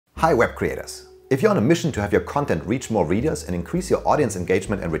Hi web creators! If you're on a mission to have your content reach more readers and increase your audience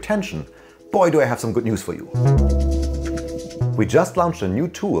engagement and retention, boy do I have some good news for you. We just launched a new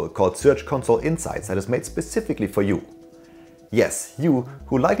tool called Search Console Insights that is made specifically for you. Yes, you,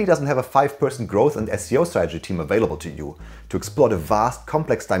 who likely doesn't have a 5-person growth and SEO strategy team available to you to explore the vast,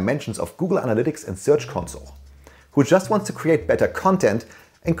 complex dimensions of Google Analytics and Search Console. Who just wants to create better content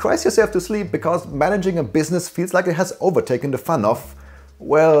and cries yourself to sleep because managing a business feels like it has overtaken the fun of,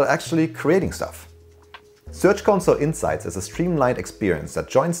 well, actually creating stuff. Search Console Insights is a streamlined experience that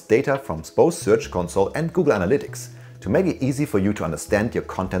joins data from both Search Console and Google Analytics to make it easy for you to understand your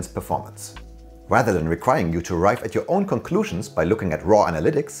content's performance. Rather than requiring you to arrive at your own conclusions by looking at raw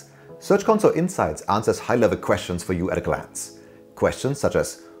analytics, Search Console Insights answers high-level questions for you at a glance. Questions such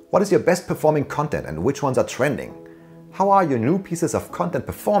as, what is your best performing content and which ones are trending? How are your new pieces of content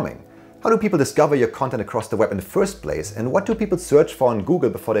performing? How do people discover your content across the web in the first place? And what do people search for on Google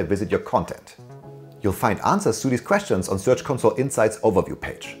before they visit your content? You'll find answers to these questions on Search Console Insights overview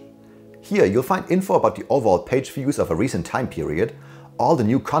page. Here you'll find info about the overall page views of a recent time period, all the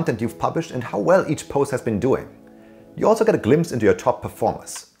new content you've published and how well each post has been doing. You also get a glimpse into your top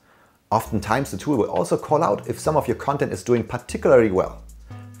performers. Oftentimes the tool will also call out if some of your content is doing particularly well.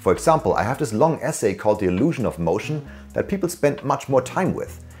 For example, I have this long essay called The Illusion of Motion that people spend much more time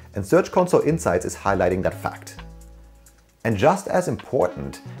with, and Search Console Insights is highlighting that fact. And just as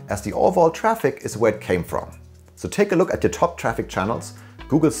important as the overall traffic is where it came from. So take a look at your top traffic channels,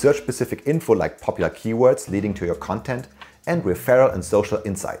 Google search-specific info like popular keywords leading to your content, and referral and social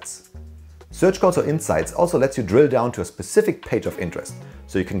insights. Search Console Insights also lets you drill down to a specific page of interest,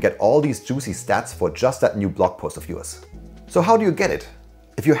 so you can get all these juicy stats for just that new blog post of yours. So how do you get it?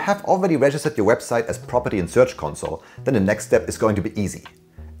 If you have already registered your website as property in Search Console, then the next step is going to be easy.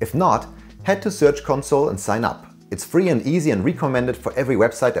 If not, head to Search Console and sign up. It's free and easy and recommended for every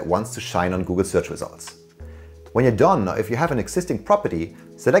website that wants to shine on Google search results. When you're done, or if you have an existing property,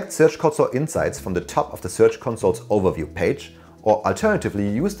 select Search Console Insights from the top of the Search Console's overview page, or alternatively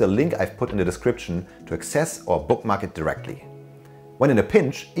use the link I've put in the description to access or bookmark it directly. When in a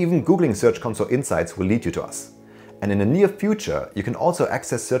pinch, even Googling Search Console Insights will lead you to us. And in the near future, you can also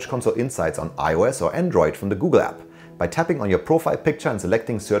access Search Console Insights on iOS or Android from the Google app by tapping on your profile picture and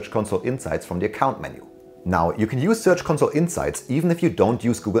selecting Search Console Insights from the account menu. Now, you can use Search Console Insights even if you don't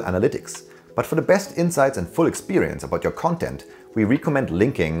use Google Analytics. But for the best insights and full experience about your content, we recommend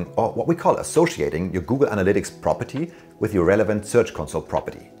linking, or what we call associating, your Google Analytics property with your relevant Search Console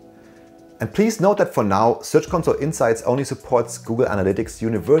property. And please note that for now, Search Console Insights only supports Google Analytics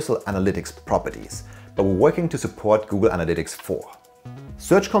Universal Analytics properties, but we're working to support Google Analytics 4.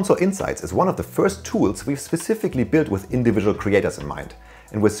 Search Console Insights is one of the first tools we've specifically built with individual creators in mind,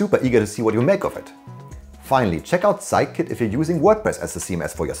 and we're super eager to see what you make of it. Finally, check out Sitekit if you're using WordPress as the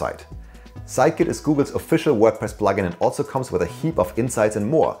CMS for your site. Sitekit is Google's official WordPress plugin and also comes with a heap of insights and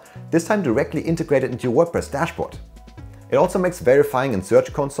more, this time directly integrated into your WordPress dashboard. It also makes verifying in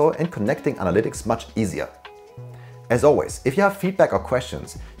Search Console and connecting analytics much easier. As always, if you have feedback or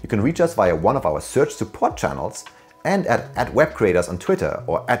questions, you can reach us via one of our search support channels and at @webcreators on Twitter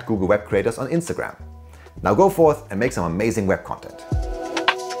or @Google Web Creators on Instagram. Now go forth and make some amazing web content.